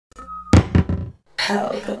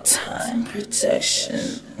Pelpa time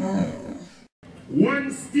protection.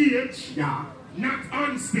 One stage, yeah. Not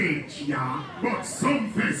on stage, yeah. But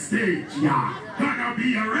Sumfest stage, yeah. Gonna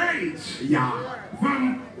be a rage, yeah.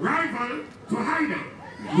 From rival to hider,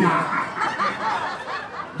 yeah.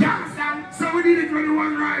 Yeah, so we need it for the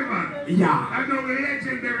one rival, yeah. And now the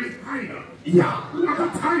legendary hider, yeah. What a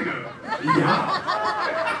hider, yeah.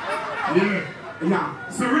 Yeah, yeah.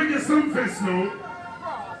 So Reggae Sumfest now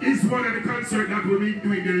is one of the concerts that we'll be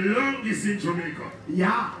doing the longest in Jamaica.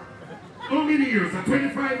 Yeah. How many years?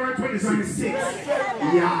 25 or 26? 26.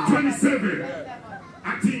 Yeah. 27.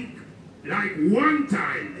 I think like one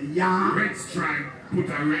time, yeah. Red Stripe put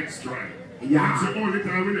a red stripe. Yeah. That's the only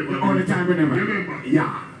time we never. The only time we never. Remember?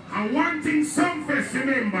 Yeah. And one thing Sumfest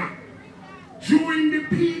remember, during the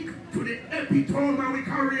peak to the epitome of our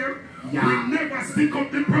career, yeah. We never stick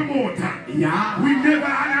up the promoter. Yeah. We never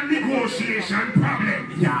had a negotiation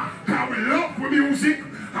problem. Yeah. Because we love the music,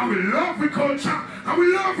 and we love the culture, and we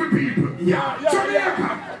love the people. Yeah. Jamaica.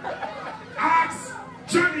 Ask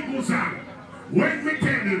Johnny Guzan, when we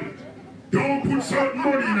tell him, don't put certain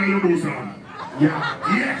money in your bosom.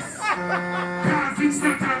 Yeah. Yes. Because it's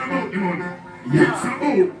not all about the money. Yeah. It's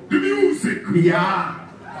about the music. Yeah.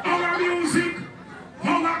 Our music,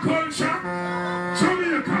 our culture,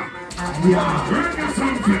 Jamaica. Yeah. Reggae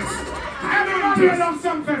Sumfest. I love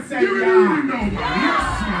Sumfest. You really know, man.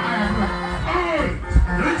 Yes, man. Oh,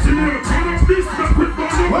 let's see you turn up this stuff with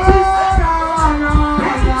bottom.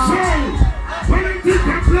 Don't say. When you think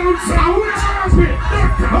of cloud sound, we're happy.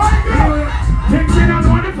 Things we don't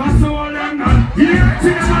want to pass all them none. Yeah,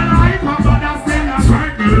 see them alive, but that's still not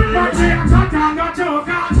right. But we are cut and got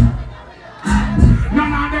jokers.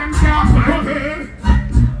 None of them can fight.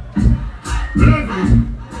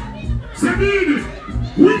 Sabine,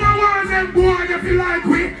 we don't want them boys if you like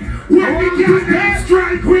we. When we get them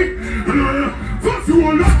strike we. First you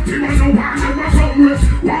all up, you want to want them a come with.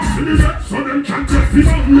 Walk to the left so them can't just be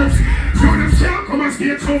homeless. Now them shall come and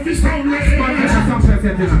skate so fish down there. But there's something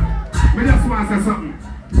said to them. Me just want to say something.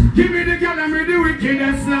 Give me the girl and me the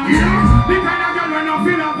wickedest now. Yeah. The kind of girl when I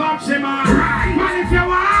feel about she man. Right. Man, if you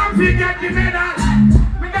want to get the medal.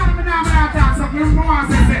 Me don't talk something more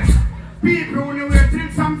say. People who will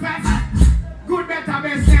treat some fest. Good, better,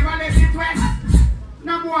 best, never let it west.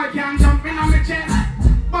 No boy can jump in on my chest.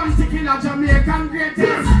 Bounty killer, Jamaican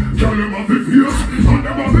greatest. Tell them of the fierce, and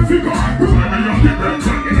them of the figure. When they are the birds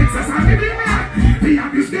and the excess and the demon. The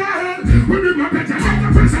happy girl, we be my better than the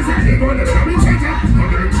princess and the golden baby treasure.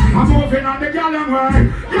 I'm moving on the gallon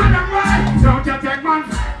way. Don't you take man.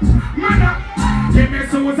 Mother, give me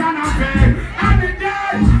Susan and Faye. Any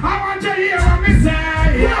day, I want you hear what me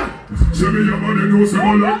say. Yeah. Tell me your money knows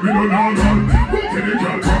how let me know normal. What can you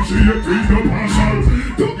call from she a treat no partial.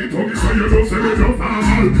 Tuggy so you don't say me no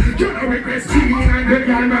formal. Can I request Beenie and the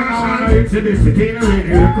girl man? It's a discipline with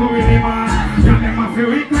you, go with him man. Y'all them a feel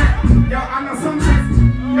weakness. Yo, I know something.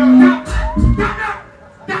 Yo,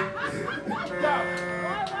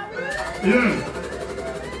 yeah.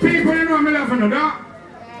 People you know me love no dog.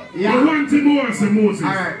 Yeah. But one thing more say Moses.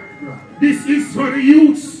 Alright. This is for the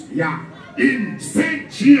youths. Yeah. In St.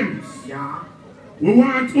 James. Yeah. We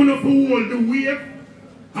want to hold the wave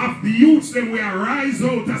of the youths that we are rise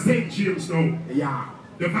out of St. James now. Yeah.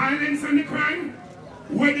 The violence and the crime,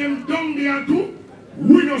 when them down there too,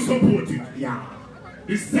 we don't support it. Yeah.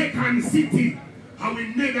 The second city, how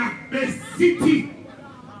we nigga best city.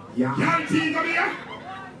 Yeah. Y'all think of here?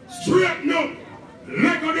 Straighten up.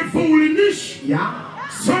 Leg of the foolishness. Yeah.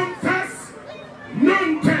 Sumfest,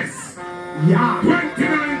 non-test. Yeah.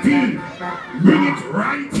 2019. Bring it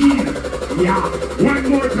right in. Yeah. One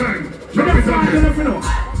more time.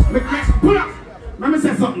 Pull up. Let me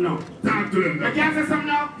say something now. Talk to them. I can't say something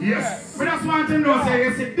now? Yes. But I just want to know, say,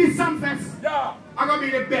 you see, this Sumfest, yeah. I'm going to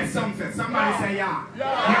be the best Sumfest. Somebody say, yeah.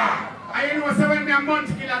 Yeah. I know, so when me a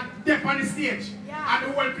Bounty killer deaf on the stage, yeah. And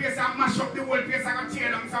the whole place, I mash up the whole place, I can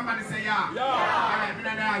tear them, somebody say, yeah. Yeah. Alright, we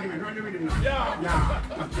don't have argument. Run the rhythm now. Yeah.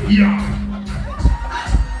 Yeah. Yeah.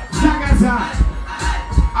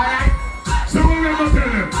 Alright. So what we are going to tell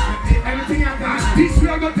them? Anything you tell them? This we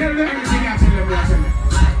are going to tell them? Anything you tell them, we are telling them.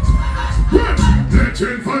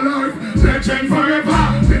 Legend for life, legend forever.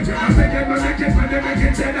 Legend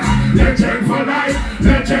legend for life,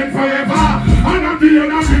 legend forever. And I'm the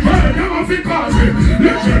end of the world, never think of me.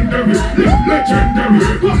 Legendary,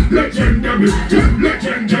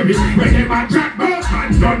 legendary. When they man chat about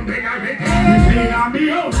and done thing of it. We clean on me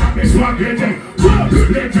out and me swag legend.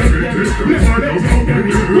 Legendary.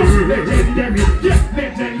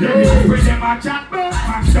 When they man chat about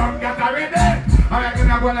and done get already. Alright, we're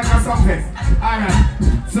gonna go like a Sumfest.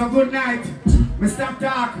 Alright, so good night. Me stop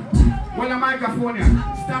talk. Well, a microphone here.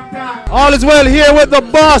 Stop that. All is well here with the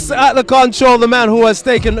boss at the control, the man who has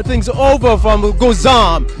taken things over from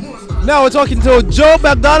Guzam. Now we're talking to Joe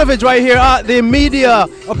Bogdanovich right here at the Media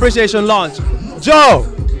Appreciation launch. Joe,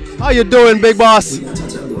 how you doing, big boss?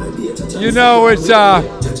 You know, it's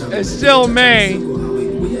still May,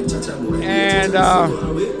 and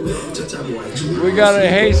we got a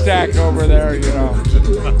haystack over there, you know.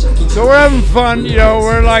 So we're having fun, you know.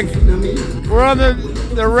 We're on the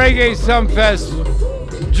Reggae Sumfest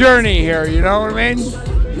journey here, you know what I mean?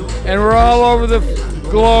 And we're all over the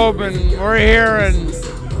globe, and we're here, and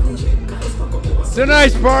it's a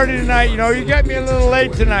nice party tonight. You know, you got me a little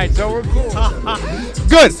late tonight, so we're cool.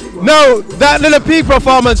 Good. Now, that little peak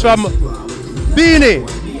performance from Beenie.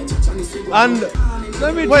 And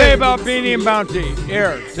let me tell you about Beenie Man Bounty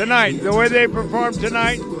here tonight. The way they perform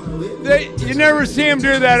tonight, you never see them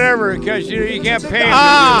do that ever because you can't pay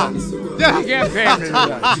them to do that. You can't pay them to do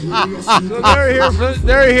that. So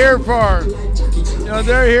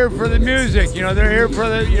they're here for the music. You know, they're here for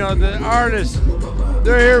the artists.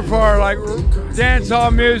 They're here for like dance hall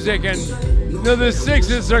music, and you know, the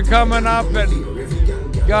Sixes are coming up, and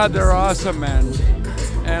God, they're awesome, man.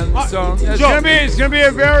 And so it's gonna be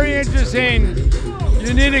a very interesting.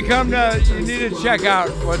 You need to check out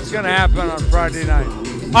what's gonna happen on Friday night.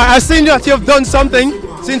 I've seen that you've done something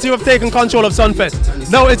since you have taken control of Sunfest.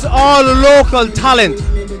 Now it's all local talent.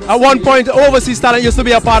 At one point, overseas talent used to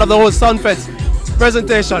be a part of the whole Sunfest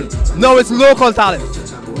presentation. Now it's local talent.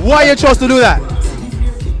 Why you chose to do that?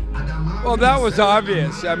 Well, that was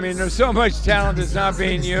obvious. I mean, there's so much talent that's not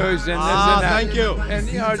being used, and this and that. Thank you. And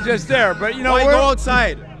you know, just there. But you know, why go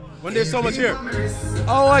outside when there's so much here?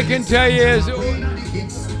 All I can tell you is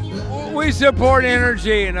we support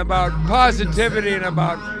energy and about positivity and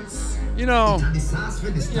about you know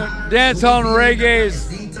dancehall and reggae is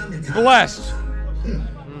blessed.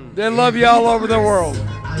 They love you all over the world,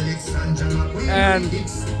 and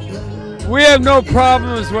we have no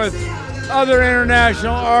problems with other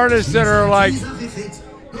international artists that are like,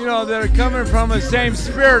 you know, that are coming from the same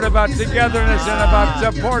spirit about togetherness and about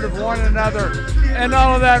support of one another and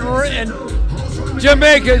all of that. And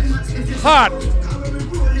Jamaica's hot.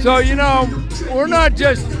 So, you know, we're not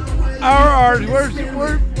just our art,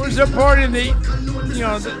 we're supporting the, you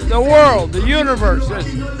know, the world, the universe.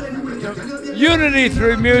 Unity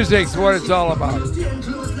through music is what it's all about.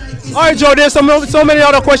 All right, Joe, there's so many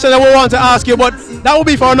other questions that we want to ask you, but that will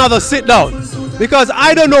be for another sit down. Because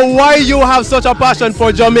I don't know why you have such a passion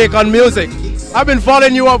for Jamaican music. I've been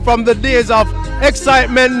following you up from the days of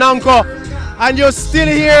Excitement, Nanko, and you're still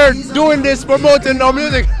here doing this, promoting our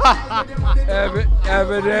music.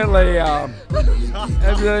 Evidently,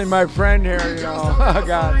 my friend here, you know, oh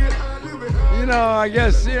God. You know, I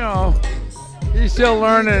guess, you know, he's still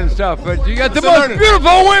learning and stuff, but you got the most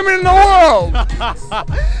beautiful women in the world.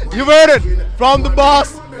 You've heard it from the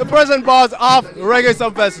boss, the present boss of Reggae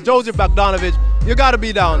Sumfest, Joseph Bogdanovich. You got to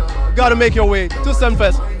be down. You got to make your way to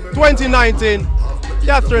Sumfest 2019,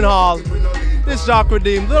 Catherine Hall. This Jack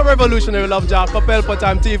Redeem, the Revolutionary Love Jack for Pelpa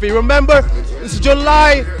Time TV. Remember, it's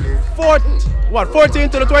July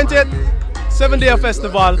 14th to the 20th, 7-day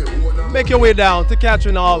festival. Make your way down to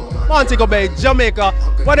Catherine Hall, Montego Bay, Jamaica.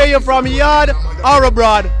 Whether you're from yard or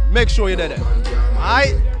abroad, make sure you're there.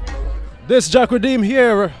 Alright? This Jack Redeem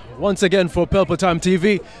here, once again for Pelpa Time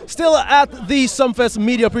TV. Still at the Sumfest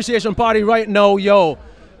Media Appreciation Party right now, yo.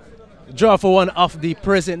 Draw for one of the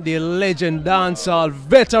present, the legend dancehall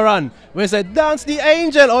veteran. When I say dance the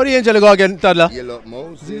angel, or the angel go again, Toddler? Yellow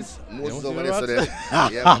Moses. Moses over there, so there.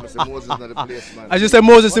 Yeah, Moses not the place, man. I just said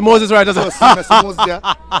Moses, the Moses right. Moses,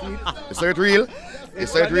 yeah. Is it real?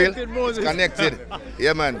 Is it real? It's connected.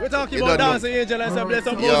 Yeah, man. We're talking about dancing angel and some bless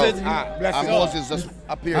up Moses. And Moses just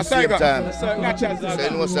appears same time. So you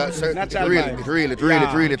know, sir, it's real.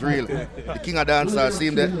 The king of dancers, see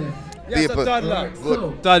him there. People.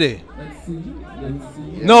 Good. Toddy.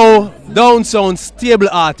 No down sound stable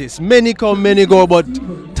artists. Many come, many go, but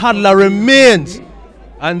Toddler remains.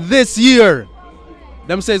 And this year,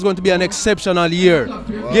 them say it's going to be an exceptional year.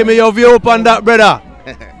 Wow. Give me your view upon that, brother.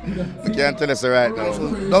 I can't tell us right now.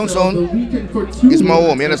 Down sound is my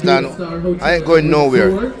home, you understand? I ain't going nowhere.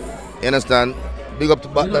 You understand? Big up to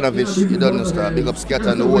Bogdanovich, you don't understand. Big up Scatter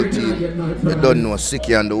and the whole team. You don't know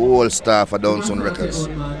Siki and the whole staff of Down Sound Records.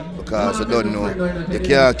 Because you don't know, you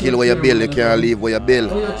can't kill where you build, you can't leave where you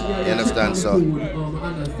build. You understand? So,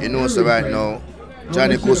 you know, so right now,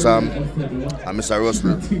 Johnny Kusam and Mr.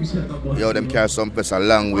 Russell. Yo, them carry Sumfest a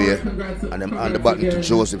long way and them on the button to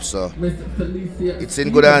Joseph, so it's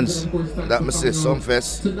in good hands. That me say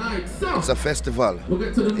Sumfest, it's a festival.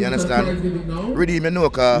 You understand? Really, you know,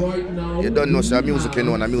 cause you don't know, so music you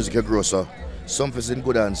know and music you grow, so Sumfest in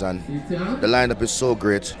good hands and the lineup is so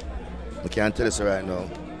great. I can't tell you right now.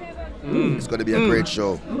 It's going to be a great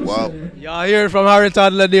show. Wow. Yeah, I hear from Harry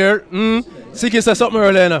Toddler there. Siki said something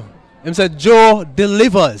earlier now. He said Joe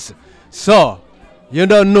delivers. So, you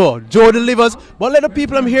don't know. Joe delivers. But let the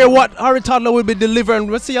people hear what Harry Toddler will be delivering.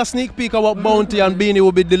 We'll see a sneak peek of what Bounty and Beenie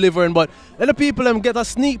will be delivering. But let the people get a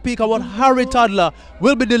sneak peek of what Harry Toddler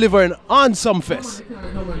will be delivering on Sumfest.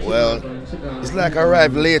 Well, it's like I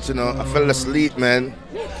arrived late, you know. I fell asleep, man.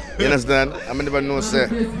 You understand? I never know, say,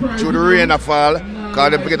 through the rain I fall,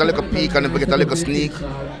 because they get a little peek and they get a little sneak,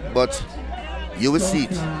 but you will see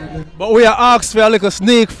it. But we are asked for a little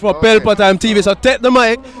sneak for Pelpa Time TV, so take the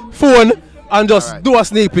mic, phone, and just do a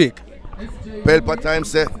sneak peek. Pelpa Time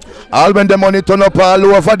say, all when the money turn up all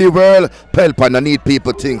over the world, Pelpa no need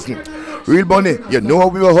people things. Real money, you know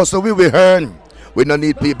we will hustle, we will earn. We don't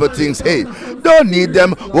need people things. Hey, don't need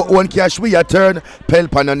them. We own cash, we a turn.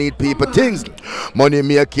 Pelpa no need people things. Money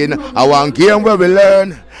making, I want game where we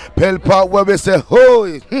learn. Pelpa where we say,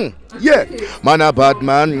 oh, yeah. Man a bad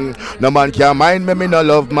man. No man can mind me, me no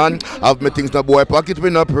love man. Have me things no boy pocket, we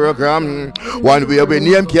no program. One way we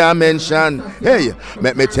name can mention. Hey,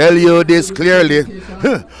 let me tell you this clearly.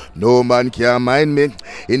 No man can mind me.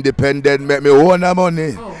 Independent, make me own a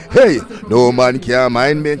money. Hey, no man can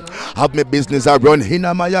mind me. Have me business I run in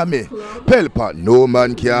a Miami. Pelpa, no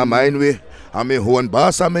man can mind me. I'm my own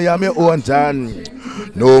boss, I'm my own town.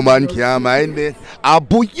 No man can mind me.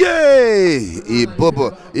 Abuye!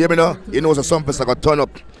 Bubba. You know, you know, so some people got turn up.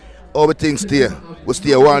 All the things stay. We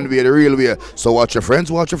stay one way, the real way. So watch your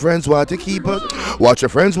friends, what to keep. Watch your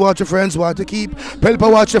friends, what to keep.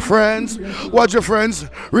 Pelpa, watch your friends,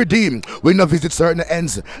 redeem. We not visit certain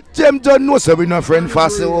ends. Them don't know, so we not friend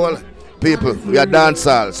fast all. People, we are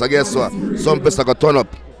dancehall. So guess what? Some people got turn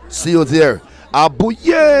up. See you there.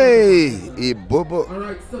 Abuye! Bubba.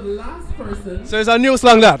 Alright, so the last person. So it's a new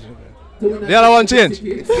slang that. The other one change.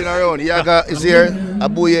 It's been around. Yaga is here.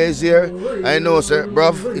 Abuye is here. I know, sir.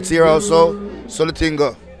 Bruv, it's here also. So the thing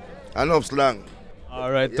go. Enough slang.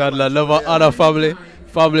 Alright, Toddler, love our other family.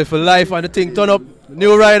 Family for life, and the thing turn up.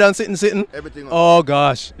 New ride and sitting. Everything up. Oh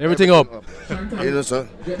gosh, everything up. You know, sir.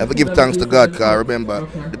 Have to give thanks to God, because remember,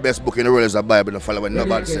 the best book in the world is the Bible. Don't follow what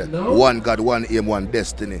nobody say. One God, one aim, one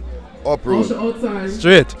destiny. Uproot.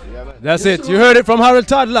 Straight. That's it. You heard it from Harold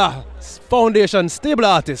Toddler, Foundation, stable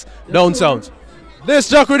artist, Down Sounds. This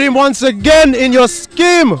Jack Redeem once again in your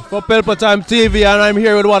scheme for Pelpa Time TV, and I'm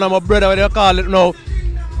here with one of my brother, what do you call it now?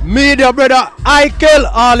 Media brother, Ikel,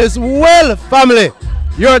 all is well, family.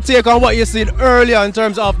 Your take on what you seen earlier in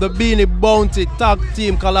terms of the Beenie Bounty tag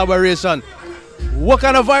team collaboration. What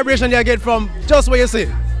kind of vibration you get from just what you see?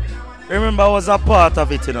 Remember, I was a part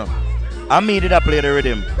of it, you know. I made it, I play the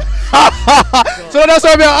rhythm. So that's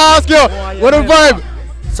why I ask you, what the vibe?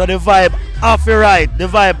 So the vibe off the right, the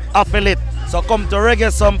vibe off the lit. So come to Reggae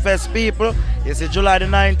Sumfest, people. You see July the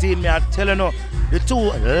 19th, me I tell you now, the two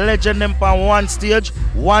legends on one stage,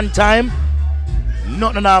 one time.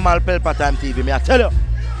 Not the normal Pelpa Time TV, me I tell you.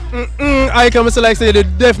 I can like say you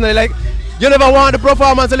definitely like, you never want the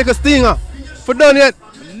performance like a stinger. For done yet?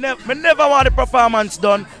 Me never want the performance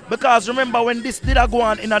done, because remember when this did go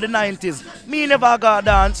on in the 90s, me never got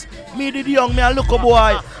dance. Me did young, me a look a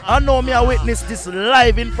boy. I know me a witness this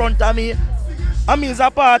live in front of me. I mean it's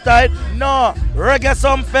apartheid. No, Reggae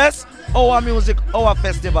Sumfest, our music, our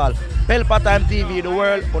festival. Pelpa Time TV, the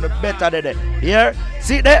world on the better than that. Here,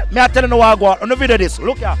 see there, me a tell you what I go on the video this.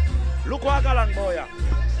 Look here. Look what I go along boy.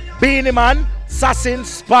 Beenie Man, Sassin,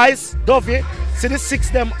 Spice, Duffy. See the 6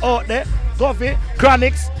 them out there. Duffy,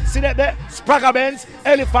 Chronics, see that there? Spragga Benz,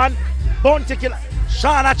 Elephant, Bounty Killer,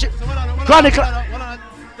 Shana Chip, Chronicle.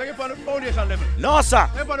 Take it on the foundation level. No, sir.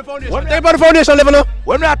 Take it on the foundation. Take it on the foundation level now.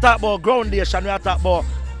 When we are talking about groundation, we are talking about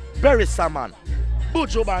Berry Salmon,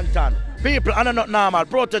 Buju Banton, people, and not normal,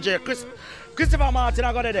 Protege, Christopher Martin,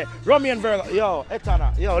 I got it there, Romy and Virgo, yo,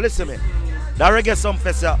 Etana, yo, listen to me. That Reggae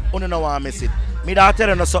Sumfest, you don't want to miss it. Me that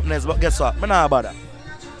tell you something else, but guess what? Me not about that.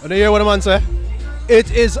 And you hear what the man say?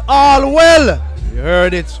 It is all well. You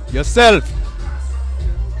heard it yourself.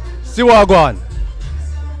 See what I go on.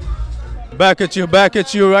 Back at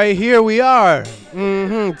you, right here we are.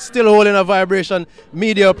 Still holding a vibration,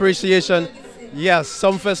 media appreciation. Yes,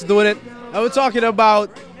 Sumfest doing it. And we're talking about,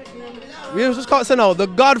 we just call it now, the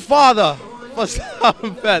Godfather for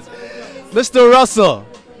Sumfest, Mr. Russell.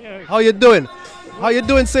 How you doing? How you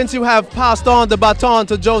doing since you have passed on the baton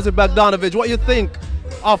to Joseph Bogdanovich? What you think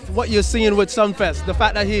of what you're seeing with Sumfest? The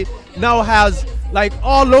fact that he now has like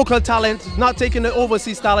all local talent, not taking the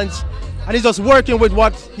overseas talents, and he's just working with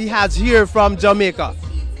what he has here from Jamaica.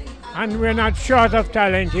 And we're not short of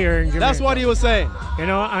talent here in Jamaica. That's what he was saying. You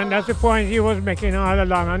know, and that's the point he was making all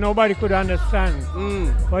along, and nobody could understand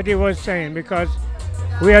what he was saying, because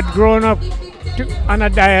we had grown up on a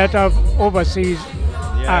diet of overseas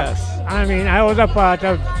acts. I mean, I was a part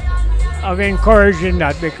of encouraging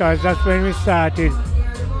that, because that's when we started,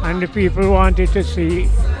 and the people wanted to see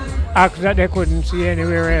acts that they couldn't see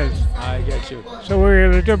anywhere else. I get you. So we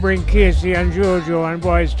were able to bring Casey and Jojo and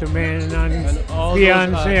Boys to Men and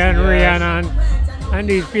Beyonce and Rihanna and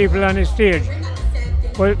these people on the stage.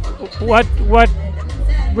 But what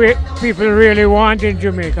people really want in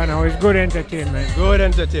Jamaica now is good entertainment. Good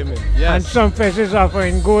entertainment, yes. And Sumfest is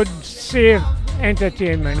offering good, safe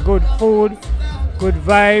entertainment, good food, good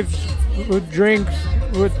vibes, good drinks,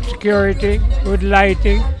 good security, good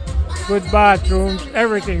lighting, good bathrooms,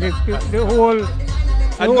 everything. The whole...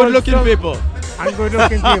 And good-looking people. And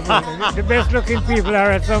good-looking people. The best-looking people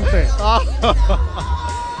are at Sumfest.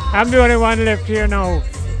 I'm the only one left here now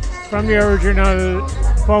from the original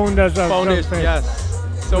founders of Sumfest.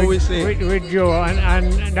 Yes. So we see. With Joe,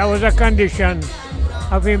 and that was a condition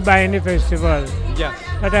of him buying the festival. Yes.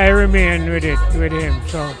 But I remain with him,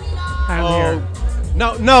 so I'm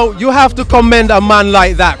here. No, you have to commend a man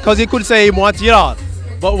like that, because he could say he wants it all.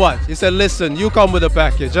 But what? He said, listen, you come with a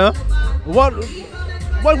package, huh? What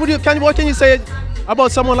can you say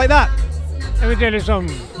about someone like that? Let me tell you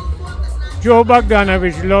something. Joe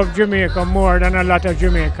Bogdanovich loved Jamaica more than a lot of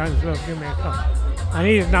Jamaicans love Jamaica. And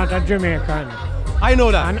he's not a Jamaican. I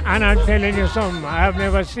know that. And I'm telling you something, I have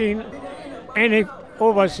never seen any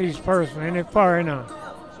overseas person, any foreigner,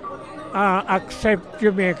 accept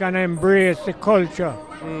Jamaica and embrace the culture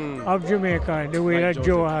of Jamaica the way that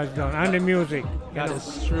Joe has done, and the music. That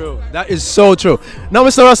is true. That is so true. Now,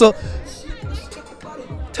 Mr. Russell,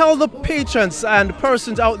 tell the patrons and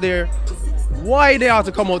persons out there why they have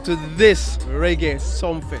to come out to this Reggae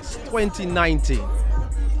Sumfest 2019.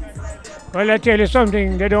 Well, I tell you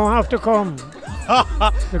something, they don't have to come.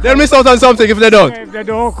 They'll miss out on something if they don't. If they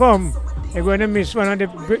don't come, they're going to miss one of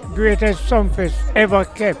the greatest Sumfests ever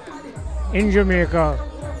kept in Jamaica,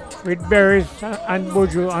 with Berries and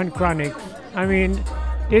Buju and Chronics. I mean,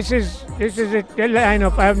 this is the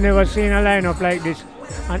lineup. I've never seen a lineup like this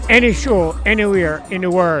on any show anywhere in the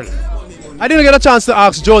world. I didn't get a chance to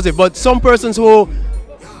ask Joseph, but some persons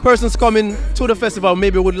coming to the festival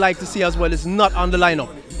maybe would like to see as well is not on the lineup.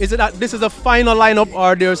 Is it that this is the final lineup,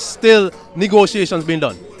 or there's still negotiations being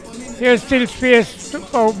done? There's still space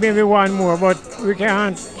for maybe one more, but we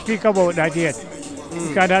can't speak about that yet.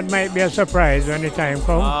 Because that might be a surprise when the time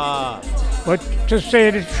comes. But to say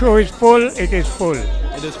the show is full, it is full.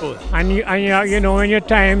 It is full. And you know, when you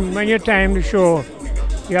time the show,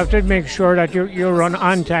 you have to make sure that you run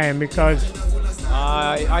on time, because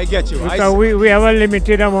I get you. Because we have a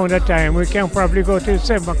limited amount of time. We can probably go till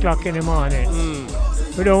 7 o'clock in the morning.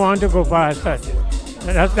 We don't want to go past that.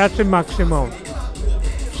 That's the maximum.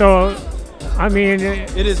 So, I mean,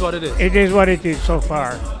 it is what it is. It is what it is so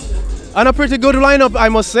far. And a pretty good lineup, I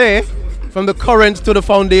must say, from the current to the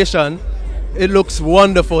foundation. It looks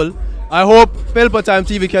wonderful. I hope Pelpa Time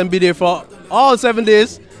TV can be there for all 7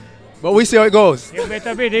 days, but we see how it goes. You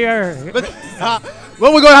better be there.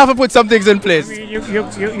 Well, we're going to have to put some things in place. I mean,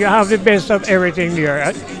 you have the best of everything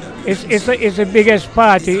there. It's the biggest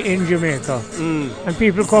party in Jamaica, and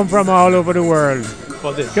people come from all over the world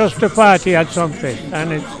for this, just to party at Sumfest,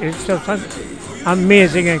 and it's just an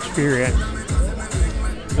amazing experience.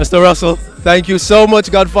 Mr. Russell, thank you so much,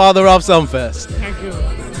 Godfather of Sumfest. Thank you.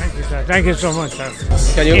 Thank you, sir. Thank you so much, sir.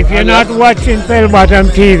 If you're not watching Pelpa Time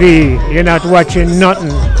TV, you're not watching nothing.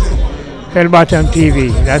 Pelpa Time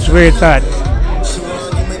TV, that's where it's at.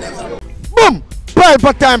 Boom!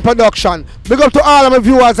 Pelpa Time production. Big up to all of my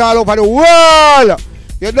viewers all over the world.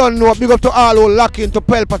 You don't know. Big up to all who lock into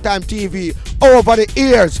Pelpa Time TV over the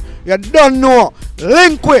years. You don't know.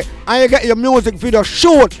 Link with, and you get your music video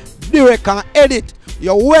shoot, direct and edit.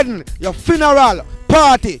 Your wedding, your funeral,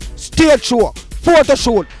 party, stage show, photo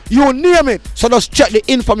shoot, you name it. So just check the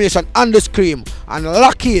information on the screen and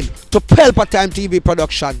lock in to Pelpa Time TV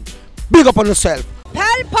production. Big up on yourself.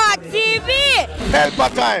 Pelpa TV! Pelpa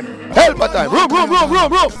Time! Pelpa Time! Room!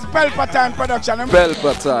 Pelpa Time production.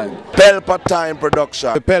 Pelpa Time! Pelpa Time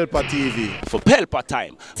production. Pelpa TV. For Pelpa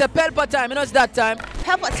Time. It's a Pelpa Time, you know it's that time.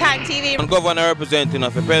 Pelpa Time TV. I'm governor representing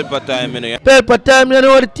of Pelpa Time, you know. Pelpa Time, you know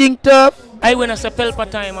what the thing tough? I when I say Pelpa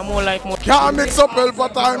Time, I'm more like more. Can't mix up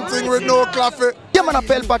Pelpa Time thing with no coffee. Yeah, man, a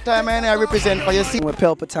Pelpa time, and I represent for you. See, with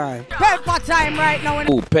Pelpa time. Pelpa time right now.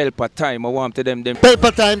 Oh, Pelpa time. I want to them.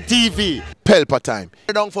 Pelpa time TV. Pelpa time.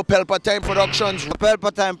 Down for Pelpa time productions.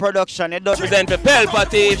 Pelpa time production. It does present for Pelpa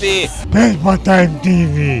TV. Pelpa time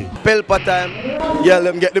TV. Pelpa time. Yeah,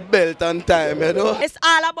 let me get the belt on time, you know. It's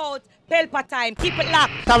all about Pelpa time. Keep it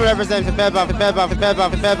locked. Come represent for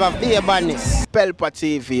Pelpa. Be a badness. Pelpa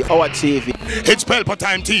TV, our TV. It's Pelpa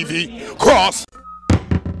time TV. Cross.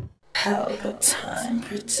 Pelpa time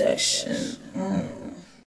protection.